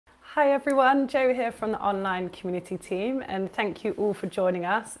Hi everyone, Jo here from the online community team, and thank you all for joining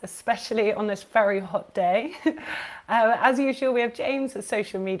us, especially on this very hot day. As usual, we have James, the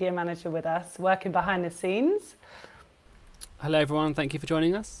social media manager, with us, working behind the scenes. Hello everyone, thank you for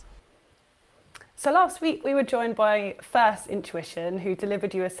joining us. So last week we were joined by First Intuition, who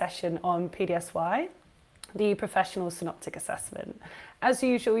delivered you a session on PDSY, the Professional Synoptic Assessment. As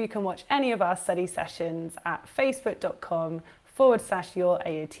usual, you can watch any of our study sessions at facebook.com/your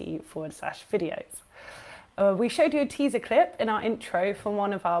AAT/videos. We showed you a teaser clip in our intro from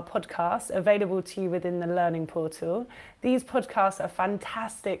one of our podcasts available to you within the learning portal. These podcasts are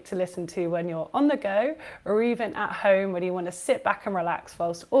fantastic to listen to when you're on the go or even at home when you want to sit back and relax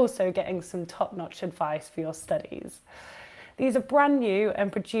whilst also getting some top-notch advice for your studies. These are brand new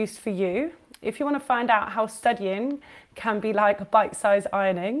and produced for you. If you want to find out how studying can be like bite-sized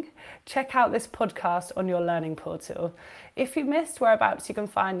ironing, check out this podcast on your learning portal. If you missed whereabouts you can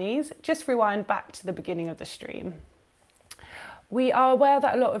find these, just rewind back to the beginning of the stream. We are aware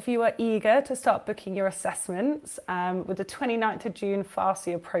that a lot of you are eager to start booking your assessments with the 29th of June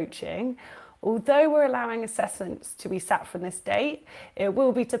fastly approaching. Although we're allowing assessments to be sat from this date, it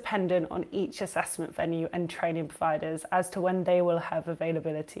will be dependent on each assessment venue and training providers as to when they will have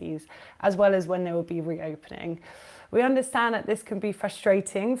availabilities, as well as when they will be reopening. We understand that this can be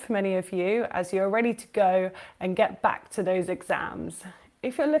frustrating for many of you as you're ready to go and get back to those exams.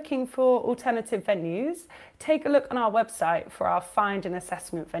 If you're looking for alternative venues, take a look on our website for our Find an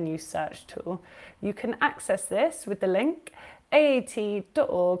Assessment Venue search tool. You can access this with the link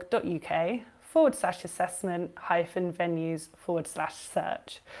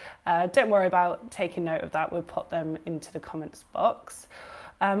aat.org.uk/assessment-venues/search. Don't worry about taking note of that, we'll pop them into the comments box.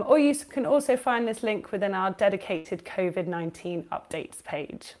 Or you can also find this link within our dedicated COVID-19 updates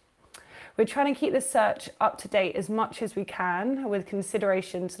page. We're trying to keep the search up to date as much as we can with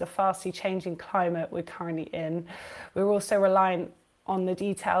consideration to the fastly changing climate we're currently in. We're also reliant on the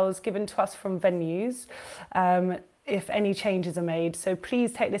details given to us from venues if any changes are made, so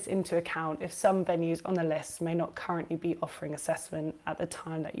please take this into account if some venues on the list may not currently be offering assessment at the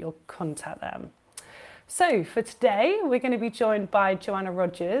time that you'll contact them. So for today, we're going to be joined by Joanna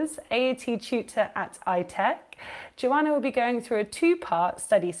Rogers, AAT tutor at ITEC. Joanna will be going through a two-part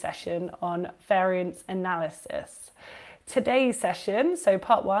study session on variance analysis. Today's session, so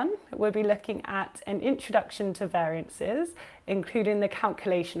part one, we'll be looking at an introduction to variances, including the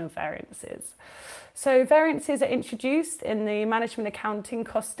calculation of variances. So variances are introduced in the management accounting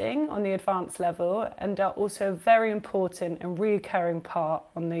costing on the advanced level and are also a very important and recurring part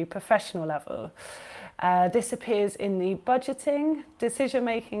on the professional level. This appears in the budgeting,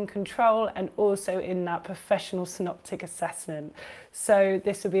 decision-making, control, and also in that professional synoptic assessment. So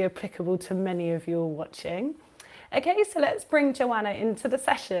this will be applicable to many of you all watching. Okay, so let's bring Joanna into the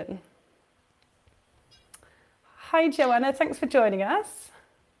session. Hi Joanna, thanks for joining us.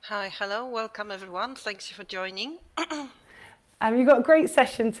 Hi, hello, welcome everyone. Thanks for joining. You've got a great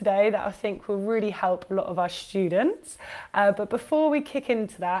session today that I think will really help a lot of our students. But before we kick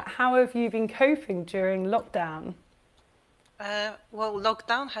into that, how have you been coping during lockdown? Well,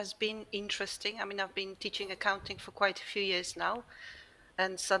 lockdown has been interesting. I mean, I've been teaching accounting for quite a few years now,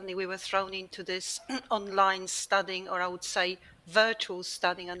 and suddenly we were thrown into this online studying, or I would say virtual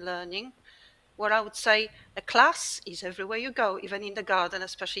studying and learning, where I would say a class is everywhere you go, even in the garden,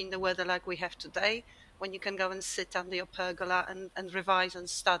 especially in the weather like we have today, when you can go and sit under your pergola and revise and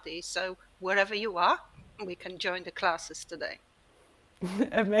study. So wherever you are, we can join the classes today.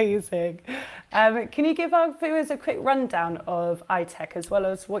 Amazing. Can you give our viewers a quick rundown of ITEC as well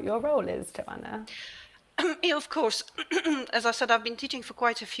as what your role is, Joanna? Yeah, of course. As I said, I've been teaching for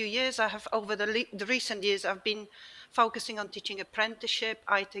quite a few years. I have, over the recent years, I've been focusing on teaching apprenticeship.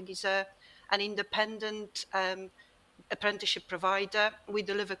 ITEC is an independent apprenticeship provider. We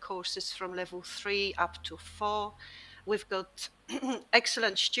deliver courses from level 3 up to 4. We've got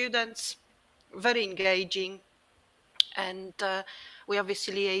excellent students, very engaging, and we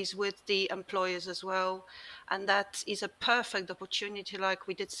obviously liaise with the employers as well. And that is a perfect opportunity, like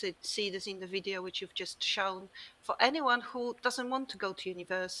we did see this in the video which you've just shown, for anyone who doesn't want to go to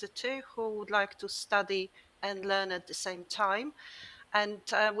university, who would like to study and learn at the same time. And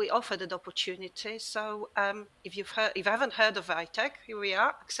we offer that opportunity. So if you haven't heard of ITEC, here we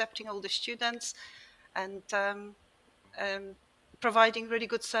are, accepting all the students and providing really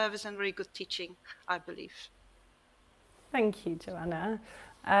good service and really good teaching, I believe. Thank you, Joanna.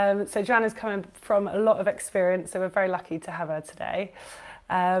 So Joanna's coming from a lot of experience, so we're very lucky to have her today.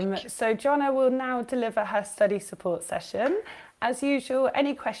 So Joanna will now deliver her study support session, As usual,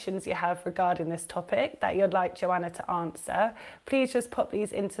 any questions you have regarding this topic that you'd like Joanna to answer, please just pop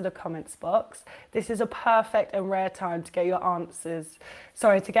these into the comments box. This is a perfect and rare time to get answers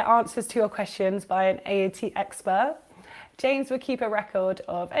to your questions by an AAT expert. James will keep a record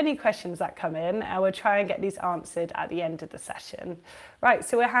of any questions that come in and we'll try and get these answered at the end of the session. Right,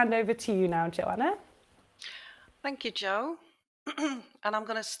 so we'll hand over to you now, Joanna. Thank you, Jo. And I'm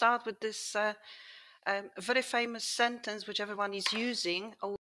going to start with this very famous sentence which everyone is using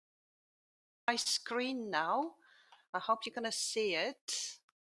on my screen now. I hope you're going to see it.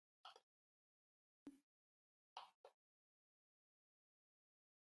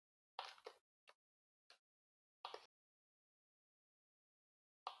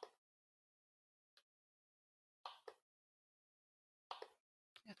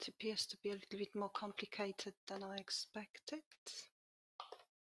 It appears to be a little bit more complicated than I expected.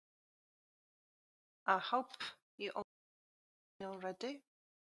 I hope you all already.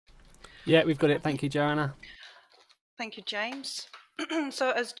 Yeah, we've got it. Thank you, Joanna. Thank you, James.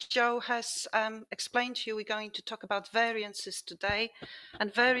 So as Jo has explained to you, we're going to talk about variances today.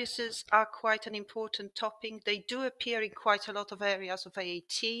 And variances are quite an important topic. They do appear in quite a lot of areas of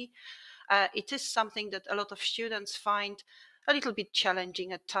AAT. It is something that a lot of students find a little bit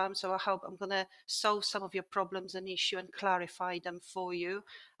challenging at times. So I hope I'm going to solve some of your problems and issue and clarify them for you.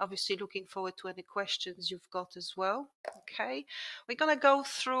 Obviously looking forward to any questions you've got as well. Okay, we're going to go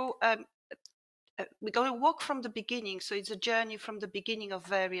through we're going to walk from the beginning, so it's a journey from the beginning of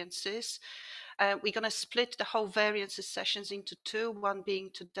variances. We're going to split the whole variances sessions into two, one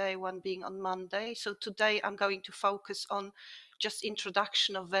being today, one being on Monday. So today I'm going to focus on just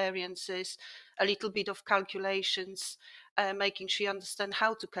introduction of variances, a little bit of calculations, making sure you understand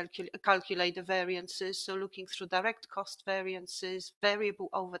how to calculate the variances. So looking through direct cost variances, variable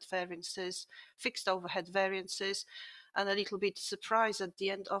overhead variances, fixed overhead variances, and a little bit surprise at the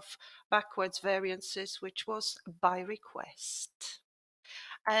end of backwards variances, which was by request.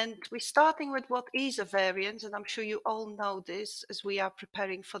 And we're starting with what is a variance, and I'm sure you all know this as we are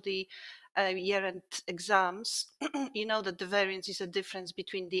preparing for the year-end exams. You know that the variance is a difference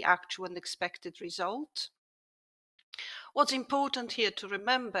between the actual and expected result. What's important here to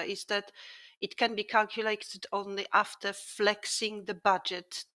remember is that it can be calculated only after flexing the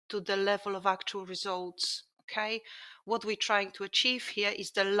budget to the level of actual results. Okay, what we're trying to achieve here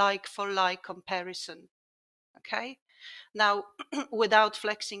is the like-for-like comparison. Okay, now without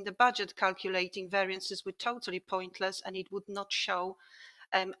flexing the budget, calculating variances would be totally pointless and it would not show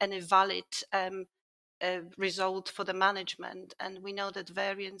any valid result for the management. And we know that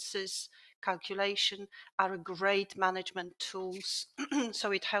variances calculation are a great management tools.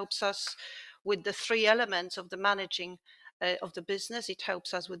 So it helps us with the three elements of the managing of the business. It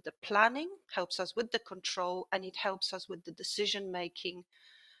helps us with the planning, helps us with the control, and it helps us with the decision making.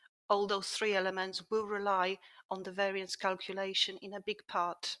 All those three elements will rely on the variance calculation in a big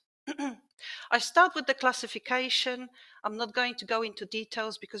part. I start with the classification. I'm not going to go into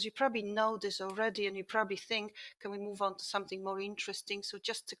details because you probably know this already and you probably think, can we move on to something more interesting? So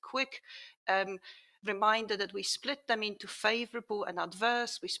just a quick reminder that we split them into favorable and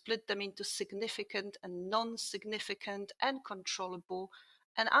adverse. We split them into significant and non-significant and controllable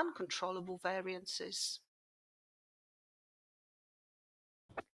and uncontrollable variances.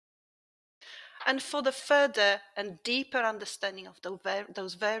 And for the further and deeper understanding of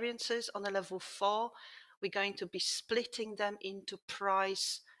those variances on a level 4, we're going to be splitting them into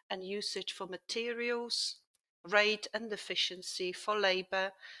price and usage for materials, rate and efficiency for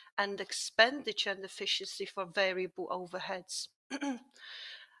labor, and expenditure and efficiency for variable overheads.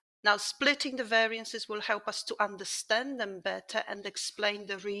 Now, splitting the variances will help us to understand them better and explain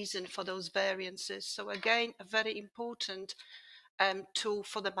the reason for those variances. So again, a very important tool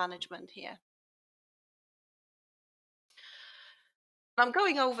for the management here. I'm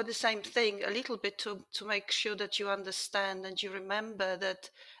going over the same thing a little bit to make sure that you understand and you remember that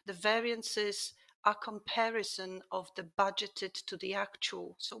the variances are comparison of the budgeted to the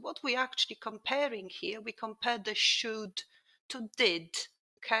actual. So what we're actually comparing here, we compare the should to did,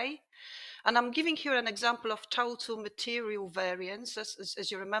 okay? And I'm giving here an example of total material variance.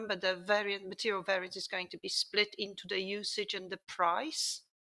 As you remember, the material variance is going to be split into the usage and the price.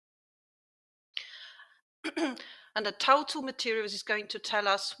 And the total materials is going to tell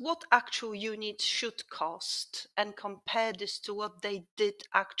us what actual units should cost and compare this to what they did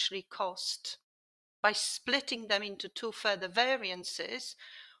actually cost. By splitting them into two further variances,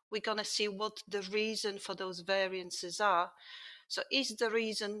 we're going to see what the reason for those variances are. So is the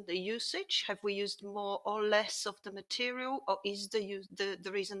reason the usage? Have we used more or less of the material? Or is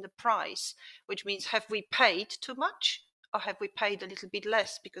the reason the price? Which means have we paid too much or have we paid a little bit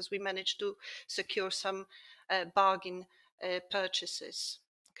less because we managed to secure some bargain purchases?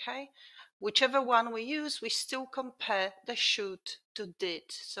 Okay, whichever one we use, we still compare the should to did.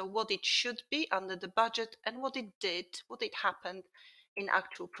 So what it should be under the budget and what it did, what it happened in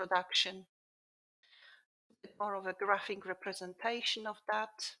actual production. A bit more of a graphic representation of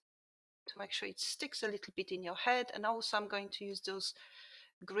that to make sure it sticks a little bit in your head. And also I'm going to use those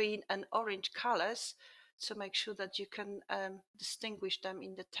green and orange colors to make sure that you can distinguish them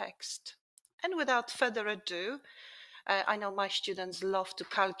in the text. And without further ado, I know my students love to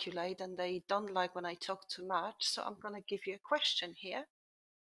calculate and they don't like when I talk too much, so I'm going to give you a question here.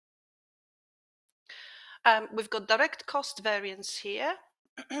 We've got direct cost variance here.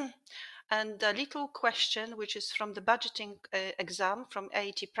 And a little question, which is from the budgeting exam, from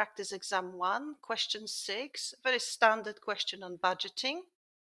AAT Practice Exam 1, question 6, very standard question on budgeting.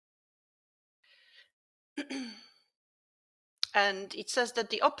 And it says that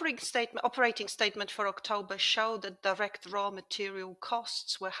the operating statement for October showed that direct raw material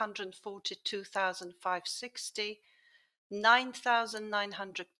costs were 142,560,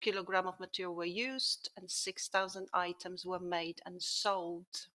 9,900 kilogram of material were used, and 6,000 items were made and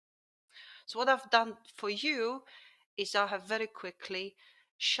sold. So what I've done for you is I have very quickly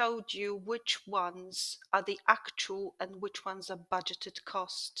showed you which ones are the actual and which ones are budgeted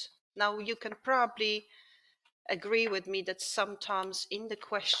cost. Now you can probably agree with me that sometimes in the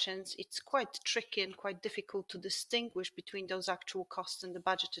questions it's quite tricky and quite difficult to distinguish between those actual costs and the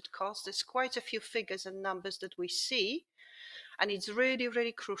budgeted costs. There's quite a few figures and numbers that we see, and it's really,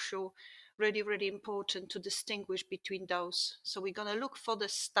 really crucial, really, really important to distinguish between those. So we're going to look for the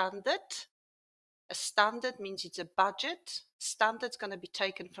standard. A standard means it's a budget. Standard's going to be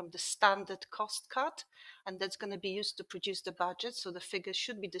taken from the standard cost cut, and that's going to be used to produce the budget. So the figures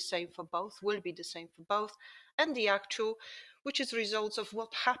should be the same for both, will be the same for both. And the actual, which is results of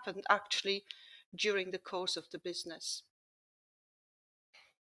what happened actually during the course of the business.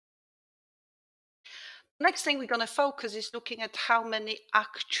 Next thing we're going to focus is looking at how many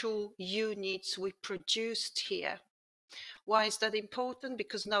actual units we produced here. Why is that important?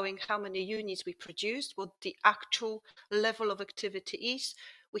 Because knowing how many units we produced, what the actual level of activity is,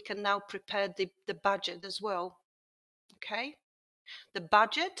 we can now prepare the budget as well. Okay? The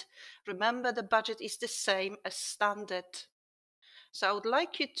budget, remember the budget is the same as standard. So I would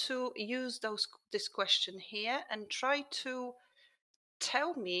like you to use this question here and try to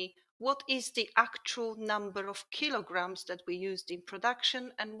tell me what is the actual number of kilograms that we used in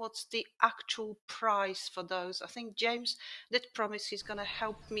production and what's the actual price for those. I think James did promise he's going to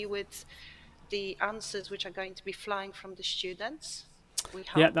help me with the answers which are going to be flying from the students. We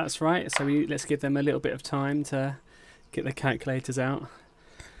hope. Yeah, that's right. So let's give them a little bit of time to get the calculators out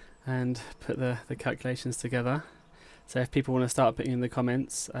and put the calculations together. So if people want to start putting in the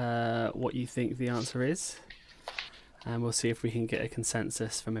comments what you think the answer is, and we'll see if we can get a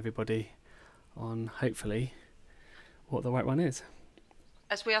consensus from everybody on, hopefully, what the right one is.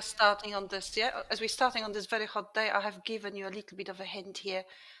 As we are starting on this, as we're starting on this very hot day, I have given you a little bit of a hint here.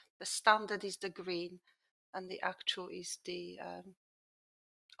 The standard is the green, and the actual is the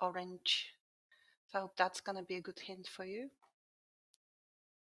orange. So I hope that's going to be a good hint for you.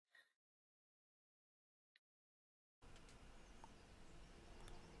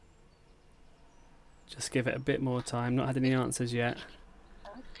 Just give it a bit more time. Not had any answers yet.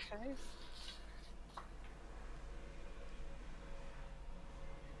 Okay.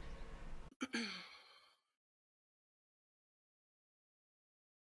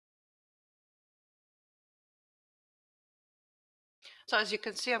 So as you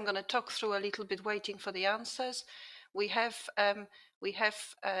can see, I'm going to talk through a little bit, waiting for the answers. We have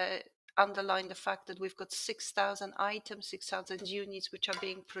underlined the fact that we've got 6,000 items, 6,000 units which are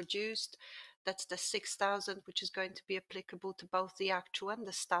being produced. That's the 6,000 which is going to be applicable to both the actual and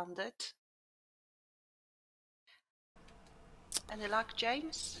the standard. Any luck,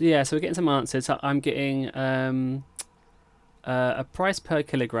 James? Yeah, so we're getting some answers. I'm getting a price per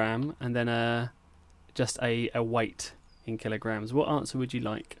kilogram and then just a weight in kilograms. What answer would you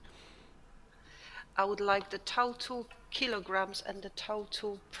like? I would like the total kilograms and the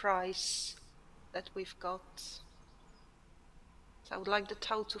total price that we've got. So I would like the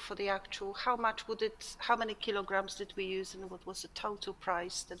total for the actual. How many kilograms did we use and what was the total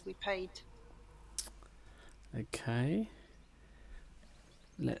price that we paid? Okay.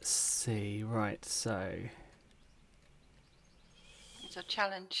 Let's see. Right, so It's a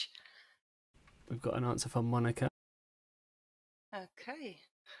challenge. we've got an answer from Monica. Okay.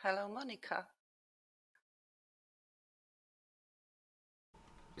 Hello, Monica.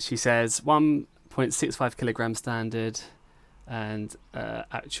 She says 1.65 kilogram standard, and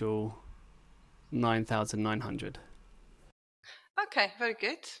actual 9,900. Okay, very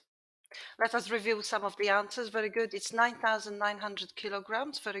good. Let us review some of the answers. Very good. It's 9,900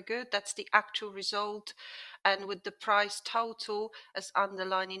 kilograms. Very good. That's the actual result. And with the price total, as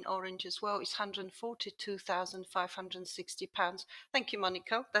underlined in orange as well, is £142,560. Thank you,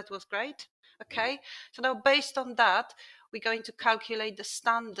 Monica. That was great. Okay. So now based on that, we're going to calculate the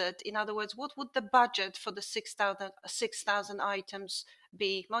standard. In other words, what would the budget for the 6,000 items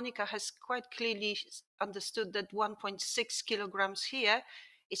be? Monica has quite clearly understood that 1.6 kilograms here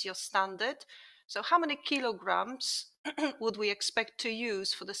is your standard. So how many kilograms would we expect to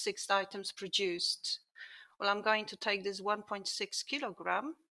use for the 6 items produced? Well, I'm going to take this 1.6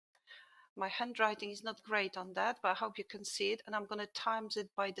 kilogram. My handwriting is not great on that, but I hope you can see it. And I'm going to times it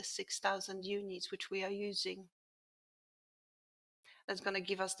by the 6,000 units, which we are using. That's going to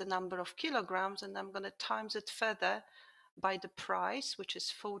give us the number of kilograms. And I'm going to times it further by the price, which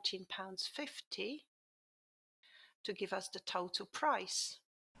is £14.50, to give us the total price.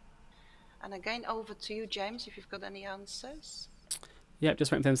 And again, over to you, James, if you've got any answers. Yep,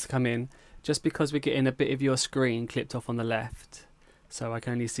 just waiting for them to come in. Just because we're getting a bit of your screen clipped off on the left, so I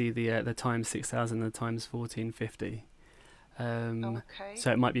can only see the times 6,000 and the times 1450. Okay.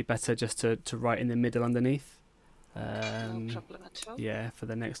 So it might be better just to write in the middle underneath. No problem at all. Yeah, for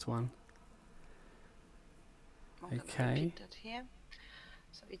the next one. I'm Okay. repeat that here.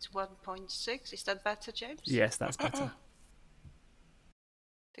 So it's 1.6. Is that better, James? Yes, that's better.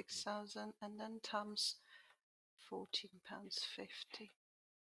 6,000 and then times £14.50.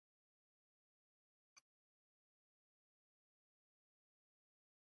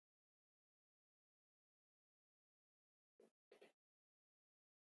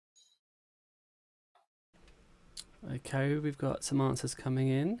 Okay, we've got some answers coming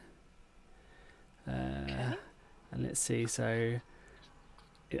in. Okay. And let's see, so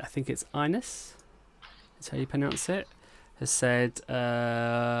I think it's Ines, that's how you pronounce it, has said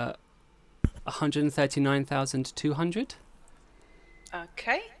 139,200.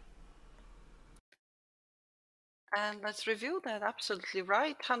 Okay. And let's review that. Absolutely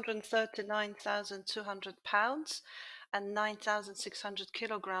right. £139,200 and 9,600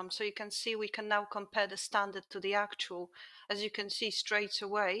 kilograms. So you can see we can now compare the standard to the actual. As you can see straight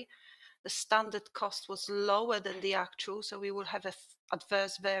away, the standard cost was lower than the actual, so we will have an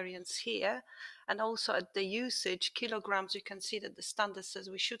adverse variance here. And also at the usage, kilograms, you can see that the standard says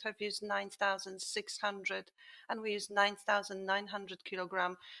we should have used 9,600 and we used 9,900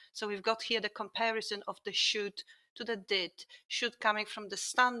 kilogram. So we've got here the comparison of the should to the did. Should coming from the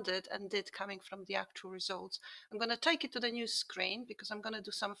standard and did coming from the actual results. I'm going to take it to the new screen because I'm going to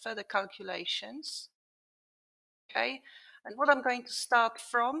do some further calculations. Okay. And what I'm going to start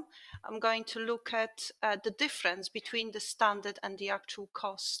from, I'm going to look at the difference between the standard and the actual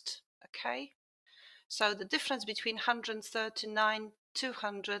cost. Okay, so the difference between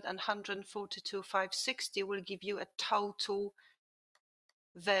 139,200 and 142,560 will give you a total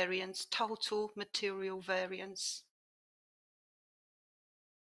variance, total material variance.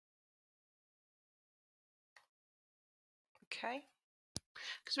 Okay,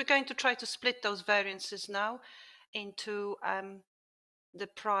 because we're going to try to split those variances now into the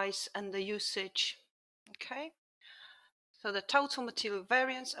price and the usage. Okay, so the total material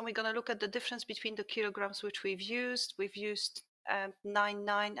variance, and we're going to look at the difference between the kilograms which we've used. We've used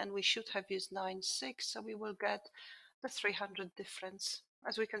 9.9 and we should have used 9.6, so we will get the 300 difference.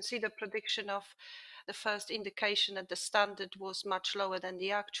 As we can see, the prediction of the first indication that the standard was much lower than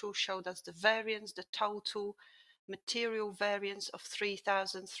the actual showed us the variance, the total material variance of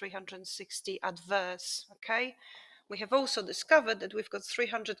 3,360 adverse. Okay, we have also discovered that we've got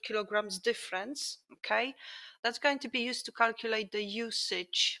 300 kilograms difference. Okay, that's going to be used to calculate the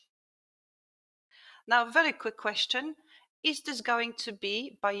usage. Now, a very quick question. Is this going to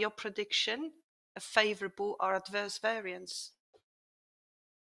be, by your prediction, a favorable or adverse variance?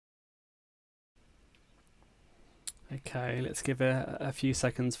 Okay, let's give a few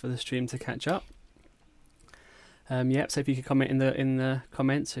seconds for the stream to catch up. Yep, so if you could comment in the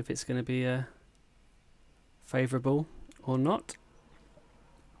comments if it's going to be favourable or not.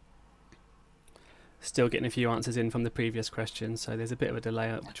 Still getting a few answers in from the previous question, so there's a bit of a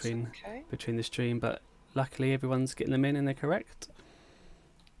delay up between the stream, but luckily everyone's getting them in and they're correct.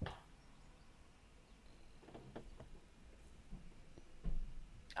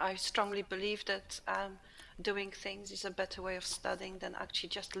 I strongly believe that doing things is a better way of studying than actually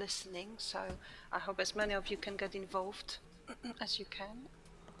just listening, so I hope as many of you can get involved as you can.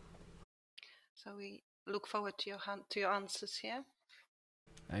 So we look forward to your answers here.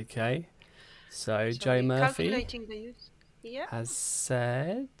 Okay, so Joe Murphy. Calculating the use. Yeah. has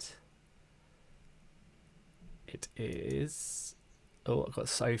said it is, oh, I've got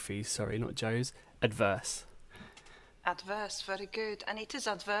Sophie's, sorry, not Joe's, adverse. Adverse, very good. And it is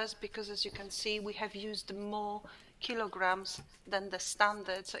adverse because, as you can see, we have used more kilograms than the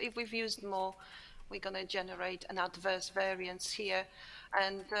standard. So if we've used more, we're going to generate an adverse variance here.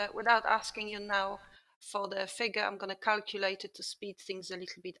 And without asking you now for the figure, I'm going to calculate it to speed things a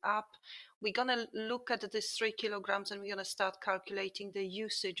little bit up. We're going to look at this 3 kilograms and we're going to start calculating the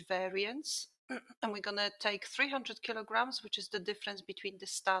usage variance. And we're going to take 300 kilograms, which is the difference between the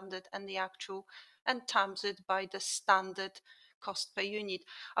standard and the actual, and times it by the standard cost per unit.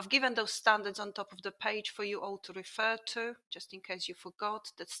 I've given those standards on top of the page for you all to refer to, just in case you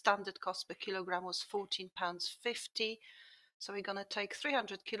forgot. The standard cost per kilogram was £14.50. So we're going to take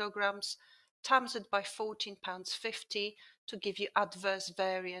 300 kilograms, times it by £14.50 to give you adverse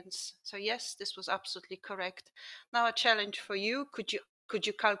variance. So yes, this was absolutely correct. Now a challenge for you. Could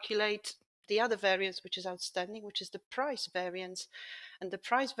you calculate the other variance, which is outstanding, which is the price variance? And the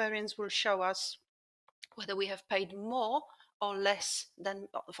price variance will show us whether we have paid more or less than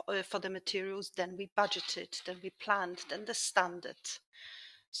for the materials than we budgeted, than we planned, than the standard.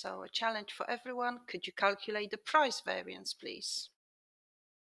 So a challenge for everyone. Could you calculate the price variance, please?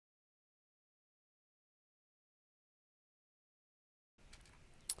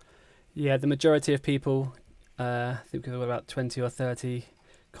 Yeah, the majority of people, I think we've got about 20 or 30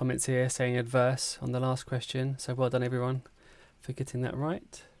 comments here saying adverse on the last question. So well done, everyone, for getting that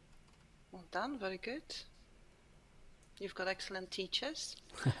right. Well done, very good. You've got excellent teachers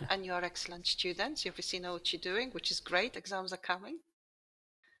and you are excellent students. You obviously know what you're doing, which is great. Exams are coming.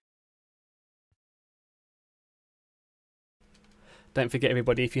 Don't forget,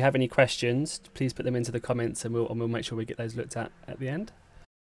 everybody, if you have any questions, please put them into the comments and we'll make sure we get those looked at the end.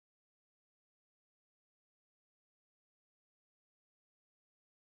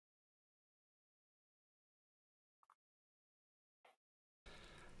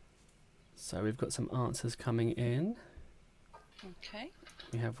 So we've got some answers coming in. Okay.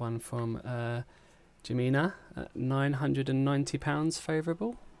 We have one from Jamina at £990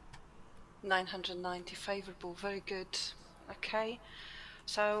 favourable. 990 favourable, very good. Okay.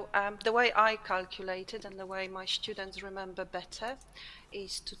 So the way I calculated and the way my students remember better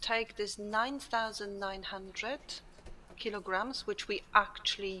is to take this 9,900 kilograms, which we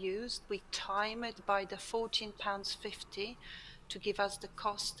actually used, we time it by the £14.50 to give us the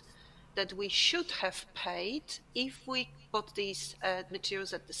cost that we should have paid if we bought these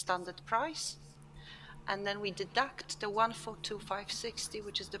materials at the standard price. And then we deduct the 142,560,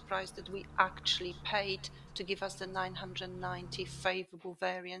 which is the price that we actually paid to give us the 990 favorable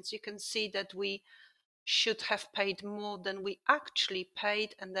variance. You can see that we should have paid more than we actually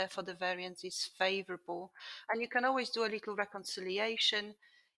paid, and therefore the variance is favorable. And you can always do a little reconciliation.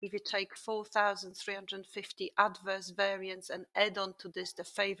 If you take 4,350 adverse variance and add on to this the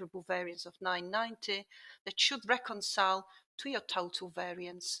favorable variance of 990, that should reconcile to your total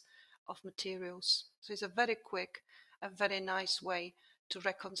variance of materials. So it's a very quick and very nice way to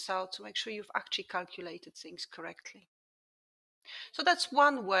reconcile, to make sure you've actually calculated things correctly. So that's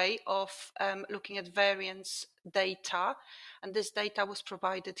one way of looking at variance data. And this data was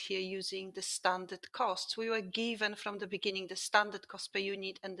provided here using the standard costs. We were given from the beginning the standard cost per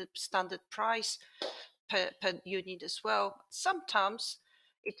unit and the standard price per unit as well. Sometimes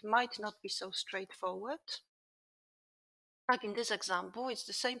it might not be so straightforward. Like in this example, it's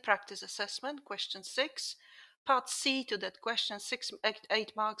the same practice assessment, question 6. Part C to that question,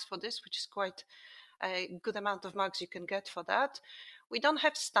 8 marks for this, which is quite a good amount of marks you can get for that. We don't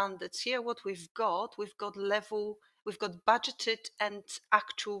have standards here. What we've got level, we've got budgeted and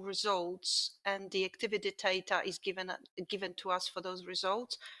actual results, and the activity data is given to us for those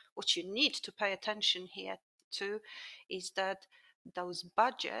results. What you need to pay attention here to is that those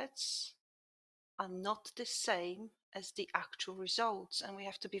budgets are not the same as the actual results. And we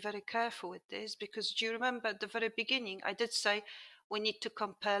have to be very careful with this, because do you remember at the very beginning, I did say we need to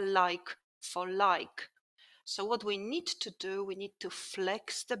compare like for like. So what we need to do, we need to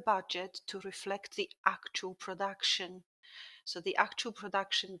flex the budget to reflect the actual production. So the actual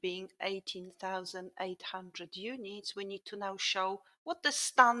production being 18,800 units, we need to now show what the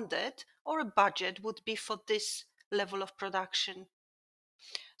standard or a budget would be for this level of production.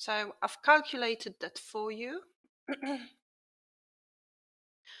 So I've calculated that for you.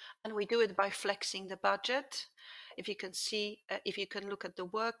 And we do it by flexing the budget. If you can see, if you can look at the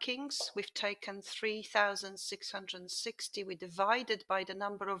workings, we've taken 3,660, we divided by the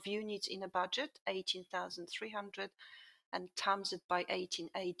number of units in a budget, 18,300, and times it by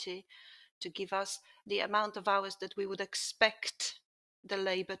 1880 to give us the amount of hours that we would expect the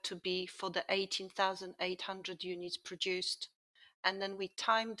labor to be for the 18,800 units produced. And then we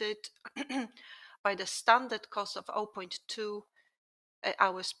timed it by the standard cost of 0.2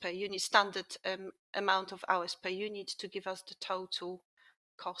 hours per unit, standard amount of hours per unit, to give us the total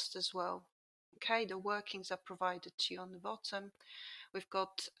cost as well. Okay, the workings are provided to you on the bottom. We've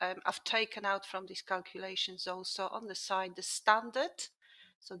got, I've taken out from these calculations also on the side the standard,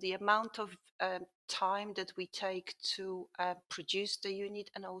 so the amount of time that we take to produce the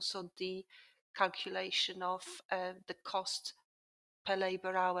unit, and also the calculation of the cost per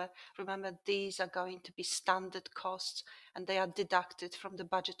labor hour. Remember, these are going to be standard costs and they are deducted from the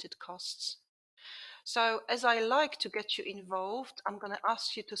budgeted costs. So as I like to get you involved, I'm going to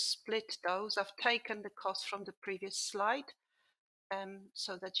ask you to split those. I've taken the cost from the previous slide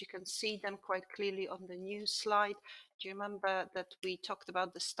so that you can see them quite clearly on the new slide. Do you remember that we talked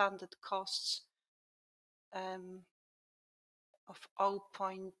about the standard costs of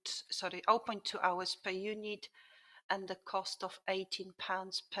 0.2 hours per unit and the cost of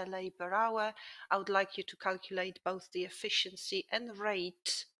 £18 per labor hour? I would like you to calculate both the efficiency and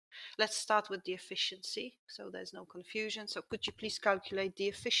rate. Let's start with the efficiency, so there's no confusion. So could you please calculate the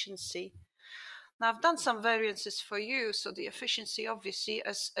efficiency? Now I've done some variances for you, so the efficiency, obviously,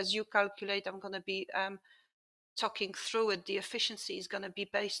 as you calculate, I'm going to be talking through it. The efficiency is going to be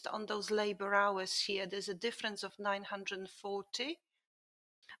based on those labor hours here. There's a difference of 940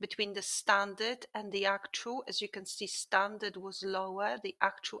 between the standard and the actual. As you can see, standard was lower, the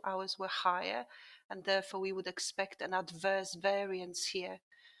actual hours were higher, and therefore we would expect an adverse variance here.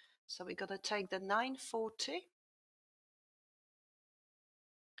 So we're going to take the 940.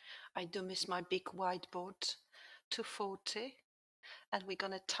 I do miss my big whiteboard. 240, and we're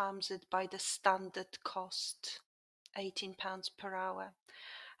going to times it by the standard cost, £18 per hour,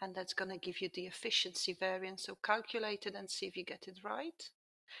 and that's going to give you the efficiency variance. So calculate it and see if you get it right.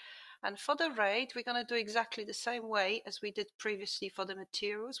 And for the rate, we're going to do exactly the same way as we did previously for the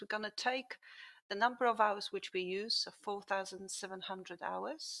materials. We're going to take the number of hours which we use, so 4,700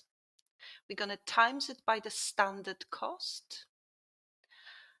 hours. We're going to times it by the standard cost.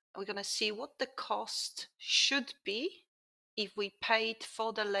 We're going to see what the cost should be if we paid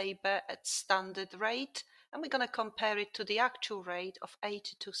for the labor at standard rate, and we're going to compare it to the actual rate of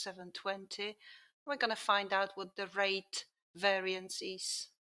 82,720. We're going to find out what the rate variance is.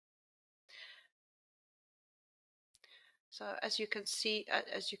 So as you can see,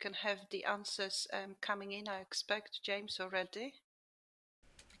 as you can have the answers coming in, I expect, James, already,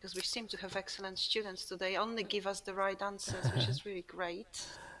 because we seem to have excellent students today. Only give us the right answers, which is really great.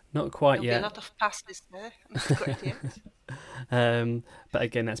 Not quite There'll yet. be a lot of passes there. Not quite yet. But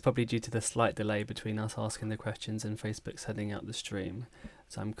again, that's probably due to the slight delay between us asking the questions and Facebook sending out the stream.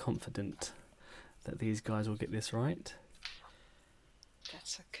 So I'm confident that these guys will get this right.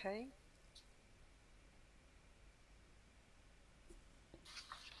 That's okay.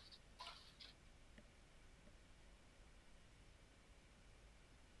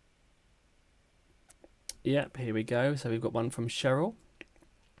 Yep, here we go. So we've got one from Cheryl.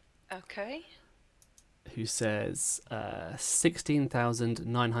 Okay. Who says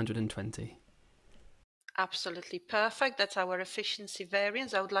 16,920. Absolutely perfect. That's our efficiency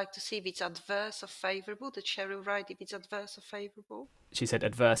variance. I would like to see if it's adverse or favourable. Did Cheryl write if it's adverse or favourable? She said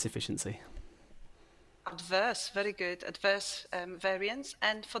adverse efficiency. Adverse, very good. Adverse variance.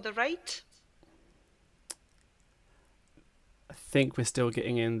 And for the rate? I think we're still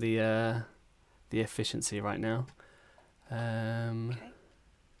getting in the efficiency right now. Okay.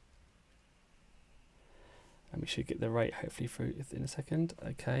 And we should get the rate hopefully through in a second.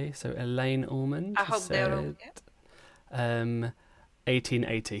 Okay, so Elaine Allman said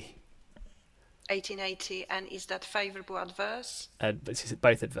 1880. 1880, and is that favourable, adverse? But she said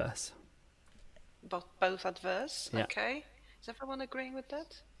both adverse. Both adverse, yeah. Okay. Is everyone agreeing with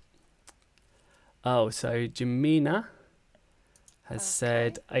that? Oh, so Jamina has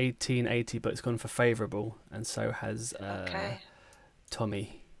said 1880, but it's gone for favourable, and so has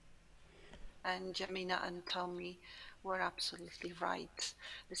Tommy. And Jamina and Tommy were absolutely right.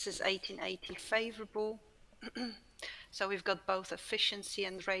 This is 1880 favourable. So we've got both efficiency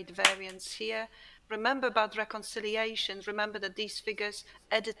and rate variance here. Remember about reconciliation. Remember that these figures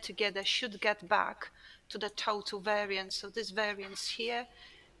added together should get back to the total variance. So this variance here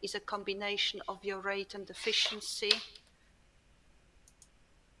is a combination of your rate and efficiency.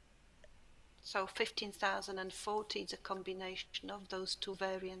 So 15,040 is a combination of those two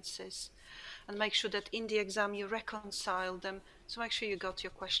variances. And make sure that in the exam you reconcile them. So make sure you got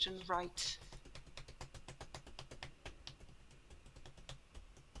your question right.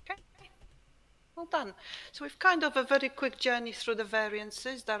 Okay. Well done. So we've kind of a very quick journey through the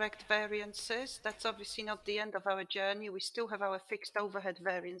variances, direct variances. That's obviously not the end of our journey. We still have our fixed overhead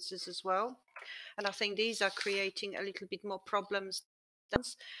variances as well. And I think these are creating a little bit more problems.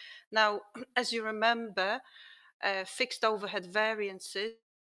 Now, as you remember, fixed overhead variances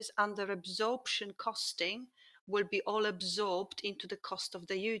under absorption costing will be all absorbed into the cost of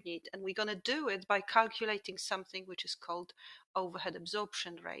the unit. And we're going to do it by calculating something which is called overhead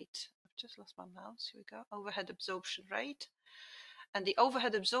absorption rate. I've just lost my mouse. Here we go. Overhead absorption rate. And the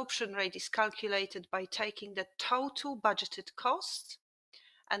overhead absorption rate is calculated by taking the total budgeted cost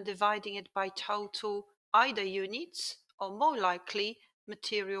and dividing it by total either units or more likely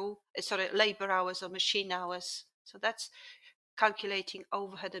labor hours or machine hours. So that's calculating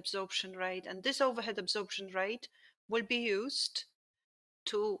overhead absorption rate, and this overhead absorption rate will be used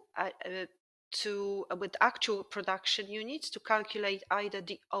with actual production units to calculate either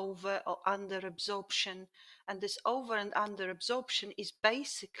the over or under absorption, and this over and under absorption is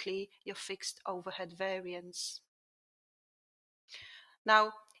basically your fixed overhead variance.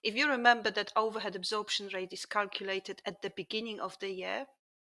 Now, if you remember that overhead absorption rate is calculated at the beginning of the year,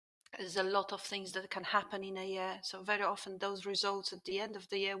 there's a lot of things that can happen in a year. So very often those results at the end of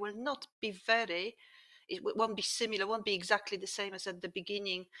the year will not be it won't be similar, won't be exactly the same as at the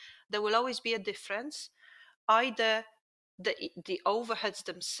beginning. There will always be a difference. Either the overheads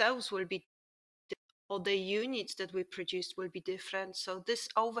themselves will be or the units that we produced will be different. So this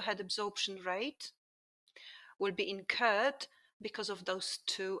overhead absorption rate will be incurred because of those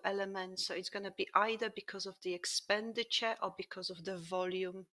two elements. So it's going to be either because of the expenditure or because of the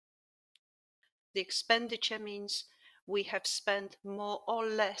volume. The expenditure means we have spent more or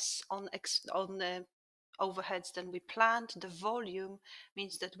less on overheads than we planned. The volume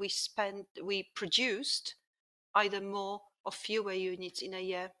means that we produced either more or fewer units in a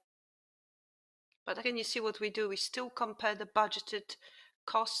year. But again, you see what we do. We still compare the budgeted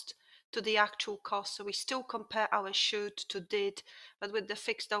cost to the actual cost. So we still compare our should to did, but with the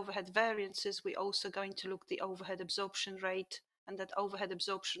fixed overhead variances, we're also going to look the overhead absorption rate, and that overhead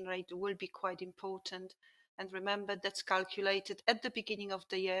absorption rate will be quite important. And remember, that's calculated at the beginning of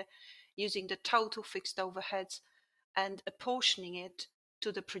the year using the total fixed overheads and apportioning it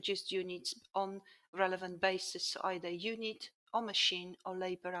to the produced units on relevant basis, so either unit or machine or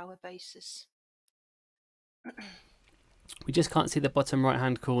labor hour basis. We just can't see the bottom right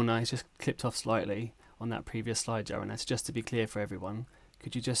hand corner. It's just clipped off slightly on that previous slide, Joanna. So just to be clear for everyone,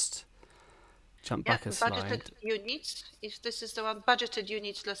 could you just jump back a slide? Budgeted units, if this is the one, budgeted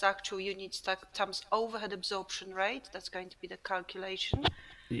units less actual units times overhead absorption rate, that's going to be the calculation.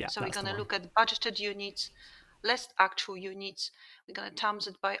 Yeah, so we're going to look at budgeted units less actual units. We're going to times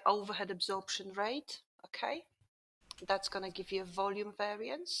it by overhead absorption rate. Okay, that's going to give you a volume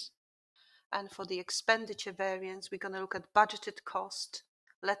variance. And for the expenditure variance, we're going to look at budgeted cost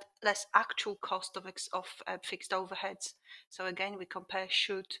less actual cost of fixed overheads. So again, we compare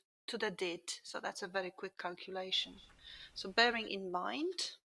should to the did. So that's a very quick calculation. So bearing in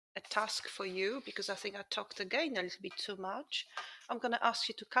mind a task for you, because I think I talked again a little bit too much, I'm going to ask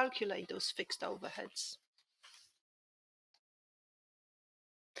you to calculate those fixed overheads.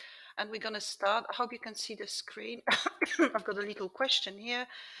 And we're going to start. I hope you can see the screen. I've got a little question here.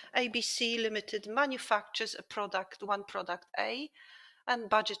 ABC Limited manufactures one product A, and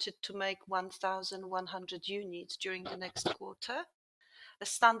budgeted to make 1,100 units during the next quarter. The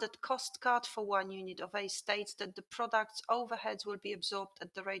standard cost card for one unit of A states that the product's overheads will be absorbed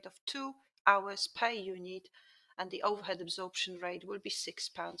at the rate of 2 hours per unit, and the overhead absorption rate will be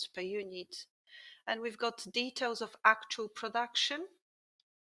 £6 per unit. And we've got details of actual production.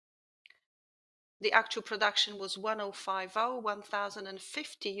 The actual production was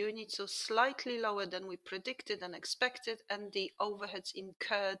 1,050 units, so slightly lower than we predicted and expected, and the overheads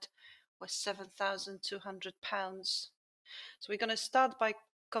incurred was £7,200. So we're going to start by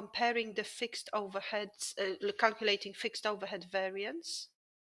comparing the fixed overheads, calculating fixed overhead variance.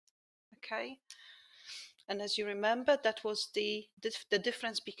 Okay. And as you remember, that was the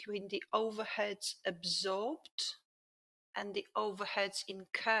difference between the overheads absorbed and the overheads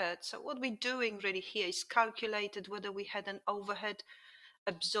incurred. So what we're doing really here is calculated whether we had an overhead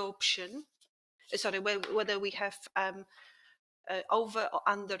absorption, whether we have over or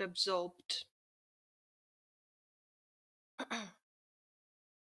under absorbed.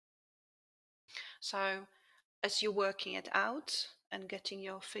 So as you're working it out and getting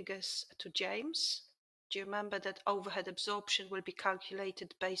your figures to James, do you remember that overhead absorption will be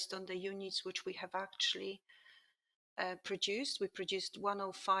calculated based on the units which we have actually produced? We produced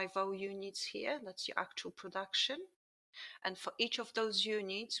 1,050 units here. That's your actual production. And for each of those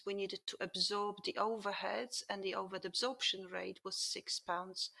units, we needed to absorb the overheads, and the overhead absorption rate was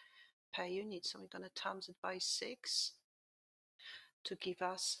 £6 per unit. So we're going to times it by 6 to give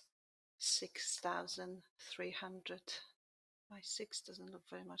us 6,300. My 6 doesn't look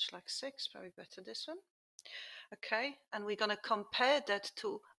very much like 6, probably better this one. Okay, and we're going to compare that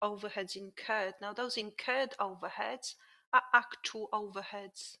to overheads incurred. Now, those incurred overheads are actual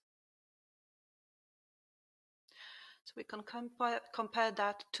overheads. So we can compare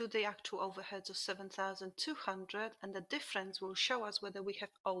that to the actual overheads of 7,200, and the difference will show us whether we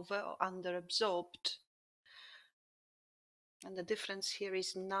have over or under absorbed. And the difference here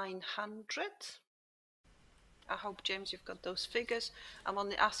is 900. I hope, James, you've got those figures. I'm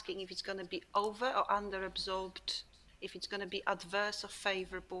only asking if it's going to be over or under absorbed, if it's going to be adverse or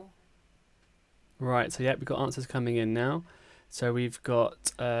favourable. Right, so yeah, we've got answers coming in now. So we've got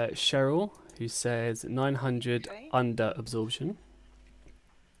Cheryl, who says 900 under absorption.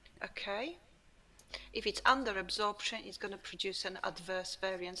 Okay. If it's under absorption, it's going to produce an adverse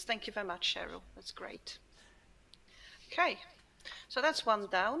variance. Thank you very much, Cheryl. That's great. Okay, so that's one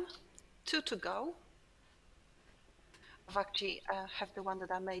down, 2 to go. I've actually have the one that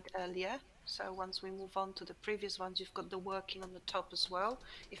I made earlier. So once we move on to the previous ones, you've got the working on the top as well,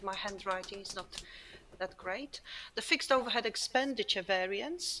 if my handwriting is not that great. The fixed overhead expenditure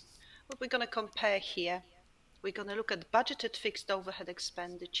variance, what we're going to compare here. We're going to look at budgeted fixed overhead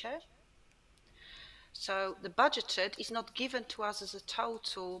expenditure. So the budgeted is not given to us as a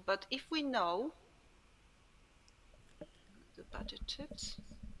total, but if we know the budgeted,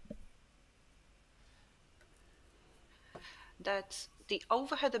 that the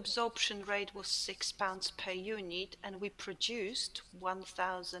overhead absorption rate was £6 per unit and we produced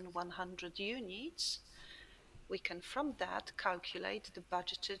 1,100 units, we can from that calculate the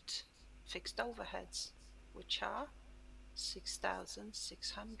budgeted fixed overheads, which are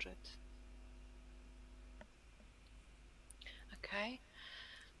 6,600. Okay.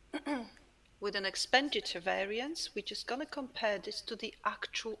 With an expenditure variance, we're just going to compare this to the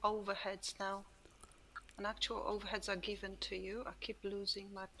actual overheads now. And actual overheads are given to you. I keep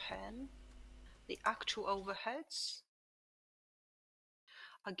losing my pen. The actual overheads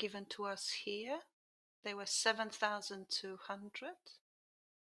are given to us here. They were 7,200.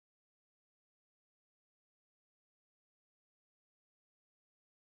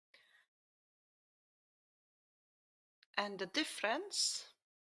 And the difference,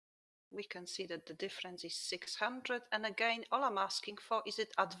 we can see that the difference is 600. And again, all I'm asking for, is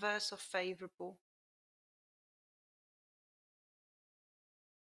it adverse or favorable?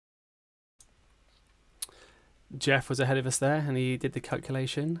 Jeff was ahead of us there, and he did the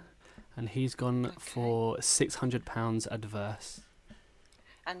calculation, and he's gone for £600 adverse.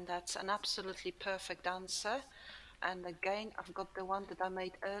 And that's an absolutely perfect answer. And again, I've got the one that I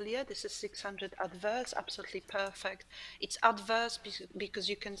made earlier. This is 600 adverse, absolutely perfect. It's adverse because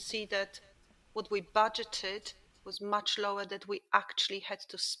you can see that what we budgeted was much lower than we actually had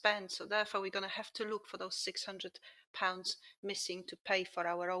to spend. So therefore, we're going to have to look for those £600 missing to pay for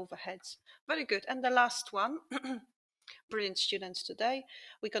our overheads. Very good. And the last one, brilliant students today,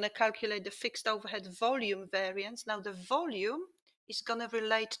 we're going to calculate the fixed overhead volume variance. Now the volume is going to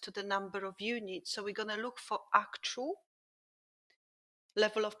relate to the number of units. So we're going to look for actual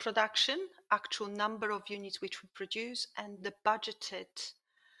level of production, actual number of units which we produce, and the budgeted.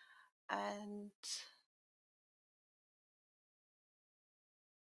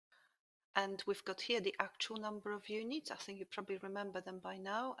 And we've got here the actual number of units. I think you probably remember them by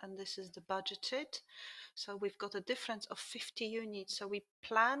now. And this is the budgeted. So we've got a difference of 50 units. So we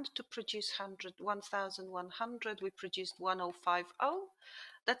planned to produce 1,100. We produced 1,050.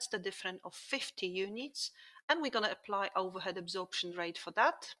 That's the difference of 50 units. And we're going to apply overhead absorption rate for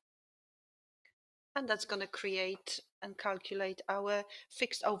that. And that's going to create and calculate our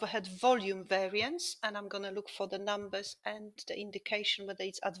fixed overhead volume variance. And I'm going to look for the numbers and the indication whether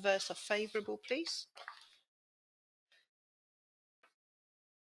it's adverse or favorable, please.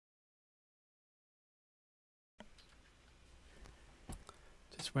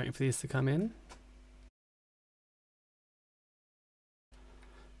 Just waiting for these to come in.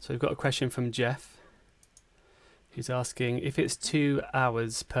 So we've got a question from Jeff, who's asking, if it's 2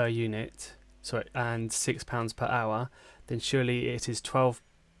 hours per unit, and £6 per hour, then surely it is £12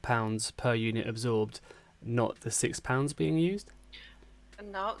 per unit absorbed, not the £6 being used?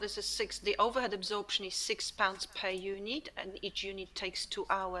 And now this is the overhead absorption is £6 per unit, and each unit takes 2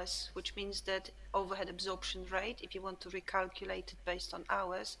 hours, which means that overhead absorption rate, if you want to recalculate it based on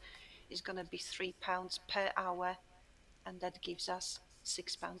hours, is going to be £3 per hour, and that gives us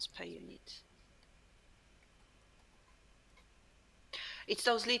 £6 per unit. It's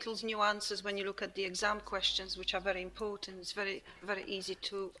those little nuances when you look at the exam questions, which are very important. It's very, very easy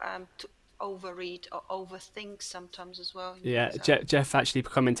to overread or overthink sometimes as well. Yeah, Jeff actually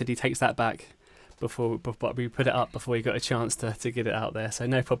commented he takes that back before we put it up before he got a chance to get it out there. So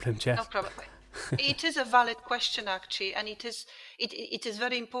no problem, Jeff. No problem. It is a valid question actually, and it is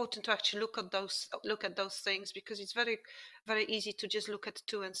very important to actually look at those things, because it's very, very easy to just look at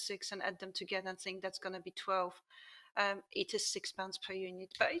 2 and 6 and add them together and think that's going to be 12. It is £6 per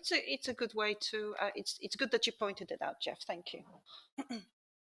unit, but it's a good way to. It's good that you pointed it out, Jeff. Thank you.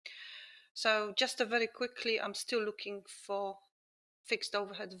 So just very quickly, I'm still looking for fixed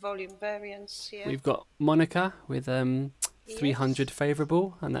overhead volume variance here. We've got Monica with 300 Yes.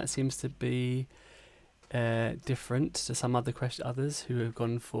 favourable, and that seems to be different to some others who have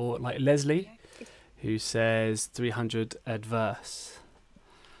gone for, like Leslie, who says 300 adverse.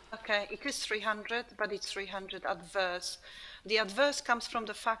 Okay, it is 300, but it's 300 adverse. The adverse comes from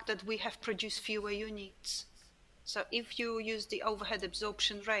the fact that we have produced fewer units. So if you use the overhead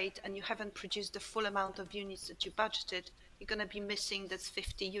absorption rate and you haven't produced the full amount of units that you budgeted, you're going to be missing that's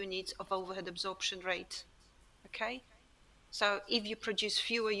 50 units of overhead absorption rate. Okay? So if you produce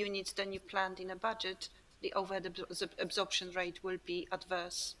fewer units than you planned in a budget, the overhead absorption rate will be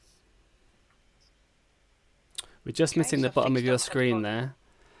adverse. We're just missing the bottom of your screen there.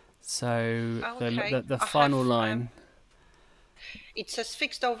 So the final line. It says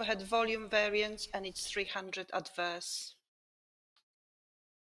fixed overhead volume variance, and it's 300 adverse.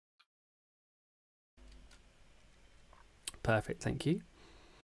 Perfect, thank you.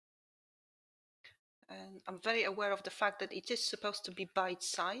 And I'm very aware of the fact that it is supposed to be bite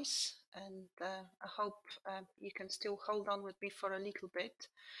size, and I hope you can still hold on with me for a little bit.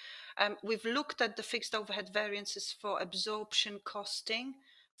 We've looked at the fixed overhead variances for absorption costing.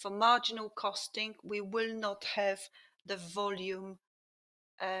 For marginal costing, we will not have the volume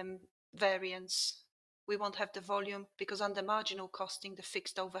variance. We won't have the volume because under marginal costing, the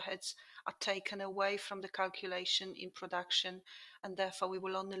fixed overheads are taken away from the calculation in production, and therefore we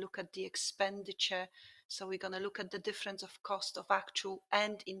will only look at the expenditure. So we're going to look at the difference of cost of actual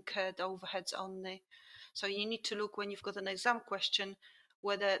and incurred overheads only. So you need to look, when you've got an exam question,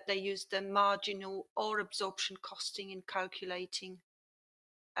 whether they use the marginal or absorption costing in calculating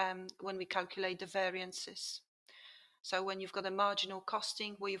when we calculate the variances. So when you've got a marginal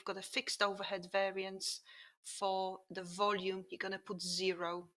costing where you've got a fixed overhead variance, for the volume you're going to put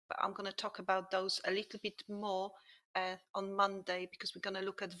 0. But I'm going to talk about those a little bit more on Monday, because we're going to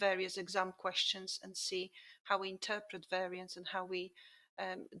look at various exam questions and see how we interpret variance and how we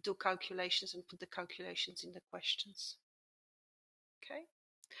do calculations and put the calculations in the questions. Okay.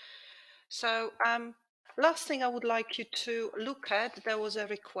 So last thing I would like you to look at, there was a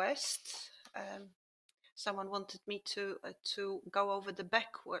request. Someone wanted me to go over the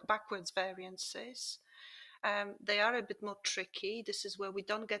backwards variances. They are a bit more tricky. This is where we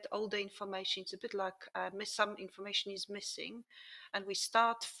don't get all the information. It's a bit like some information is missing, and we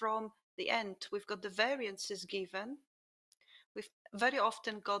start from the end. We've got the variances given. We've very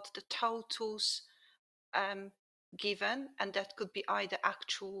often got the totals given, and that could be either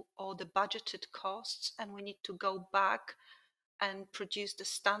actual or the budgeted costs, and we need to go back and produce the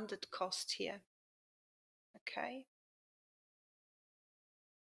standard cost here. Okay.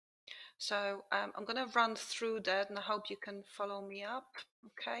 So I'm going to run through that, and I hope you can follow me up.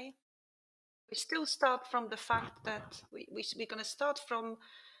 Okay. We still start from the fact that we're going to start from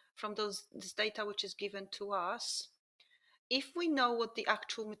this data which is given to us. If we know what the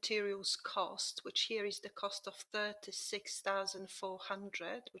actual materials cost, which here is the cost of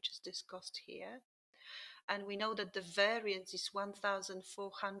 36,400, which is this cost here, and we know that the variance is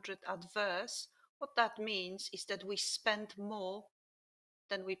 1,400 adverse, what that means is that we spent more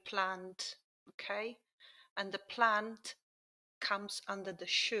than we planned, okay? And the planned comes under the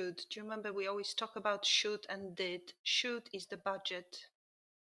should. Do you remember we always talk about should and did? Should is the budget.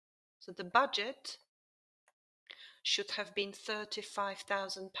 So the budget should have been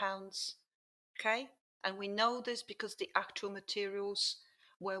 £35,000, okay? And we know this because the actual materials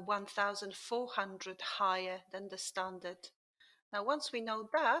were 1,400 higher than the standard. Now, once we know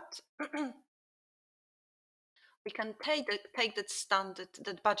that, we can take that standard,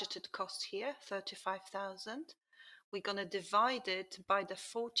 that budgeted cost here, 35,000. We're going to divide it by the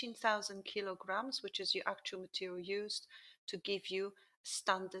 14,000 kilograms, which is your actual material used, to give you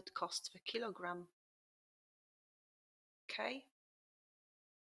standard cost per kilogram. Okay.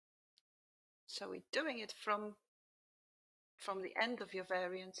 So we're doing it from the end of your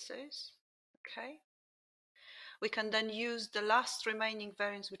variances. Okay. We can then use the last remaining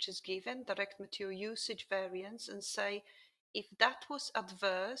variance which is given, direct material usage variance, and say if that was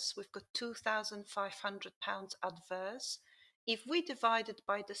adverse, we've got £2,500 adverse. If we divide it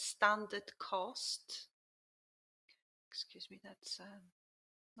by the standard cost, excuse me, that's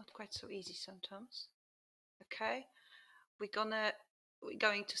not quite so easy sometimes. Okay, we're going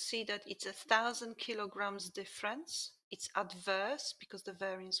to see that it's 1,000 kilograms difference. It's adverse because the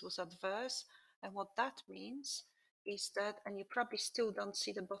variance was adverse. And what that means is that, and you probably still don't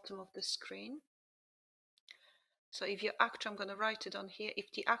see the bottom of the screen. So if your actual, I'm going to write it on here,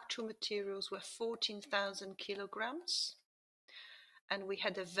 if the actual materials were 14,000 kilograms and we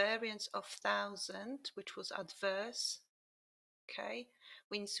had a variance of 1,000, which was adverse, okay,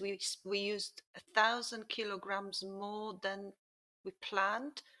 means we used 1,000 kilograms more than we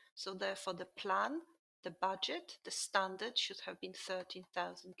planned. So therefore the plan, the budget, the standard should have been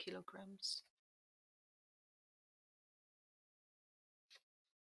 13,000 kilograms.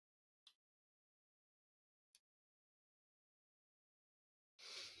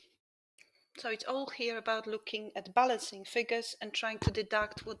 So it's all here about looking at balancing figures and trying to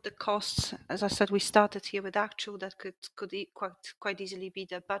deduct what the costs. As I said, we started here with actual. That could quite easily be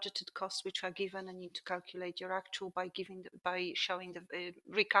the budgeted costs which are given, and you need to calculate your actual by showing the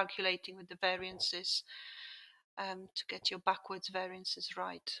recalculating with the variances to get your backwards variances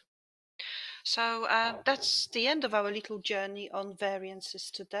right. So that's the end of our little journey on variances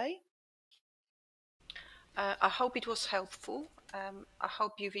today. I hope it was helpful. I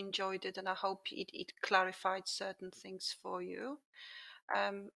hope you've enjoyed it, and I hope it clarified certain things for you.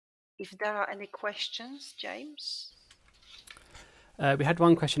 If there are any questions, James? We had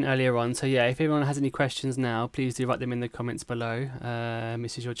one question earlier on, so yeah, if everyone has any questions now, please do write them in the comments below.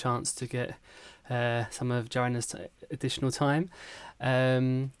 This is your chance to get some of Joanna's additional time.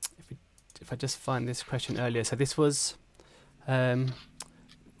 If I just find this question earlier, so this was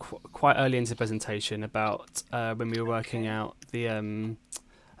quite early into the presentation about when we were working out the, I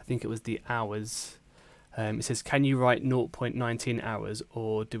think it was the hours. It says, can you write 0.19 hours,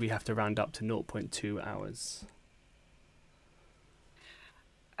 or do we have to round up to 0.2 hours?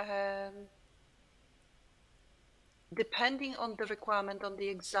 Depending on the requirement on the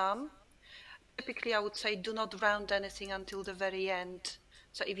exam, typically I would say do not round anything until the very end.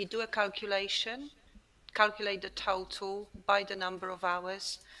 So if you do a calculation, calculate the total by the number of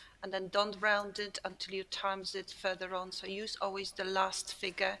hours, and then don't round it until you times it further on. So use always the last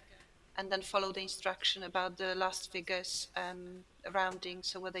figure and then follow the instruction about the last figures rounding.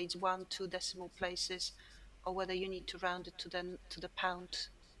 So whether it's 1, 2 decimal places, or whether you need to round it to the pound.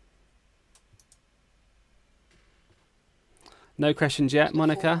 No questions yet.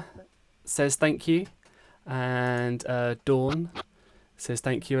 Monica says thank you, and Dawn says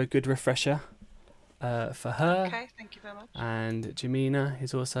thank you, a good refresher for her. Okay, thank you very much. And Jamina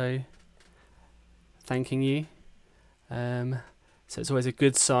is also thanking you. So it's always a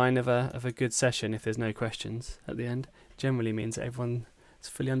good sign of a good session if there's no questions at the end. Generally means that everyone's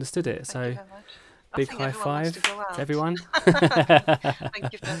fully understood it. Thank so big high five to everyone.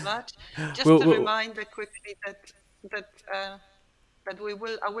 Thank you very much. Just a reminder quickly that I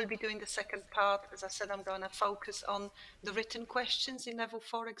will be doing the second part. As I said, I'm going to focus on the written questions in level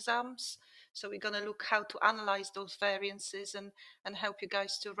 4 exams. So we're going to look how to analyze those variances and help you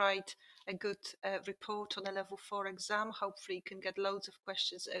guys to write a good report on a level 4 exam. Hopefully you can get loads of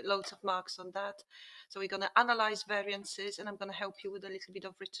questions, loads of marks on that. So we're going to analyze variances, and I'm going to help you with a little bit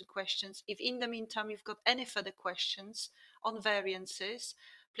of written questions. If in the meantime you've got any further questions on variances,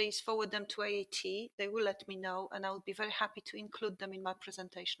 please forward them to AAT. They will let me know, and I will be very happy to include them in my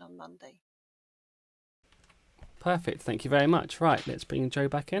presentation on Monday. Perfect. Thank you very much. Right, let's bring Jo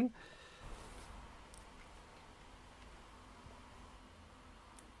back in.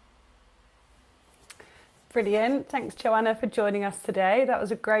 Brilliant. Thanks, Joanna, for joining us today. That was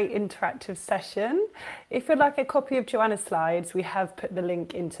a great interactive session. If you'd like a copy of Joanna's slides, we have put the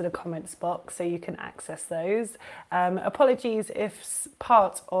link into the comments box so you can access those. Apologies if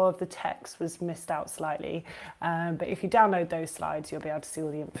part of the text was missed out slightly, but if you download those slides, you'll be able to see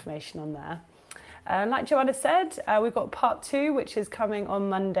all the information on there. Like Joanna said, we've got part 2, which is coming on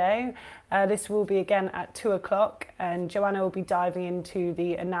Monday. This will be again at 2 o'clock, and Joanna will be diving into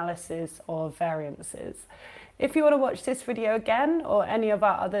the analysis of variances. If you want to watch this video again or any of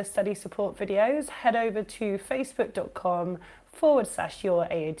our other study support videos, head over to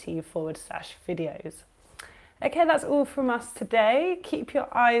facebook.com/youraat/videos. Okay, that's all from us today. Keep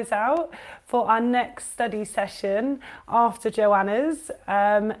your eyes out for our next study session after Joanna's,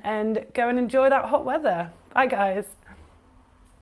 and go and enjoy that hot weather. Bye, guys.